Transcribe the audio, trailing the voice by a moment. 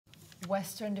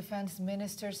Western defense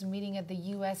ministers meeting at the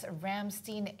US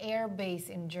Ramstein Air Base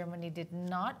in Germany did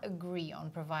not agree on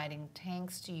providing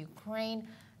tanks to Ukraine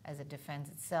as it defends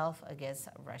itself against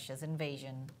Russia's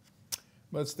invasion.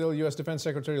 But still, U.S. Defense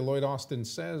Secretary Lloyd Austin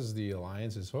says the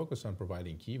alliance is focused on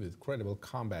providing Kyiv with credible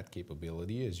combat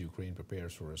capability as Ukraine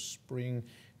prepares for a spring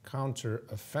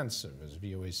counteroffensive, as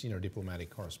VOA senior diplomatic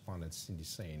correspondent Cindy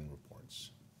Sain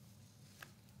reports.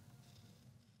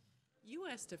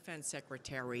 U.S. Defense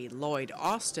Secretary Lloyd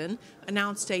Austin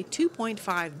announced a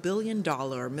 $2.5 billion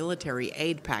military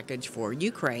aid package for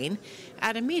Ukraine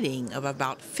at a meeting of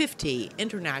about 50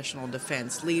 international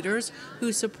defense leaders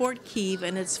who support Kyiv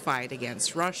in its fight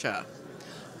against Russia.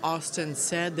 Austin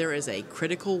said there is a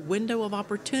critical window of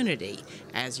opportunity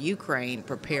as Ukraine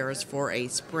prepares for a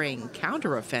spring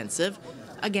counteroffensive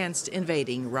against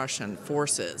invading Russian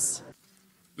forces.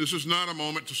 This is not a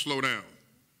moment to slow down.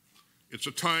 It's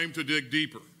a time to dig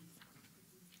deeper.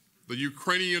 The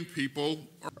Ukrainian people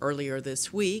are... Earlier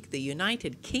this week, the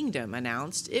United Kingdom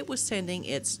announced it was sending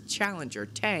its Challenger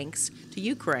tanks to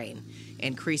Ukraine,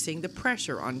 increasing the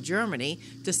pressure on Germany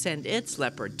to send its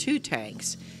Leopard 2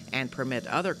 tanks and permit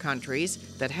other countries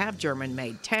that have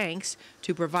German-made tanks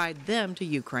to provide them to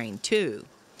Ukraine too.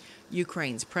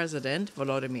 Ukraine's President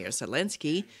Volodymyr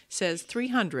Zelenskyy says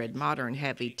 300 modern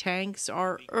heavy tanks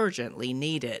are urgently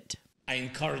needed. I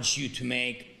encourage you to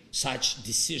make such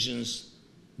decisions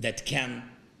that can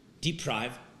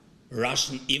deprive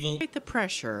Russian evil. Despite the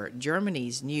pressure,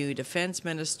 Germany's new defense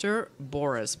minister,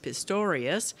 Boris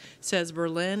Pistorius, says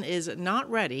Berlin is not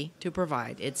ready to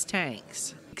provide its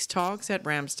tanks. Talks at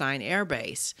Ramstein Air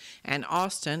Base, and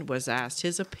Austin was asked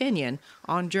his opinion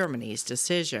on Germany's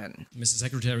decision. Mr.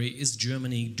 Secretary, is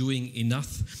Germany doing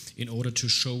enough in order to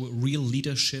show real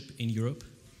leadership in Europe?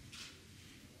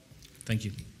 Thank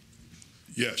you.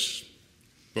 Yes,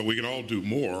 but we can all do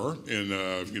more, and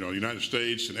the United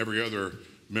States and every other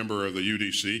member of the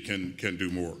UDC can do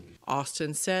more.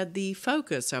 Austin said the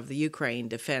focus of the Ukraine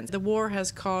defense, the war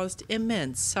has caused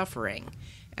immense suffering,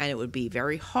 and it would be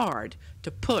very hard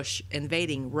to push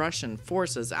invading Russian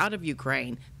forces out of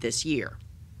Ukraine this year.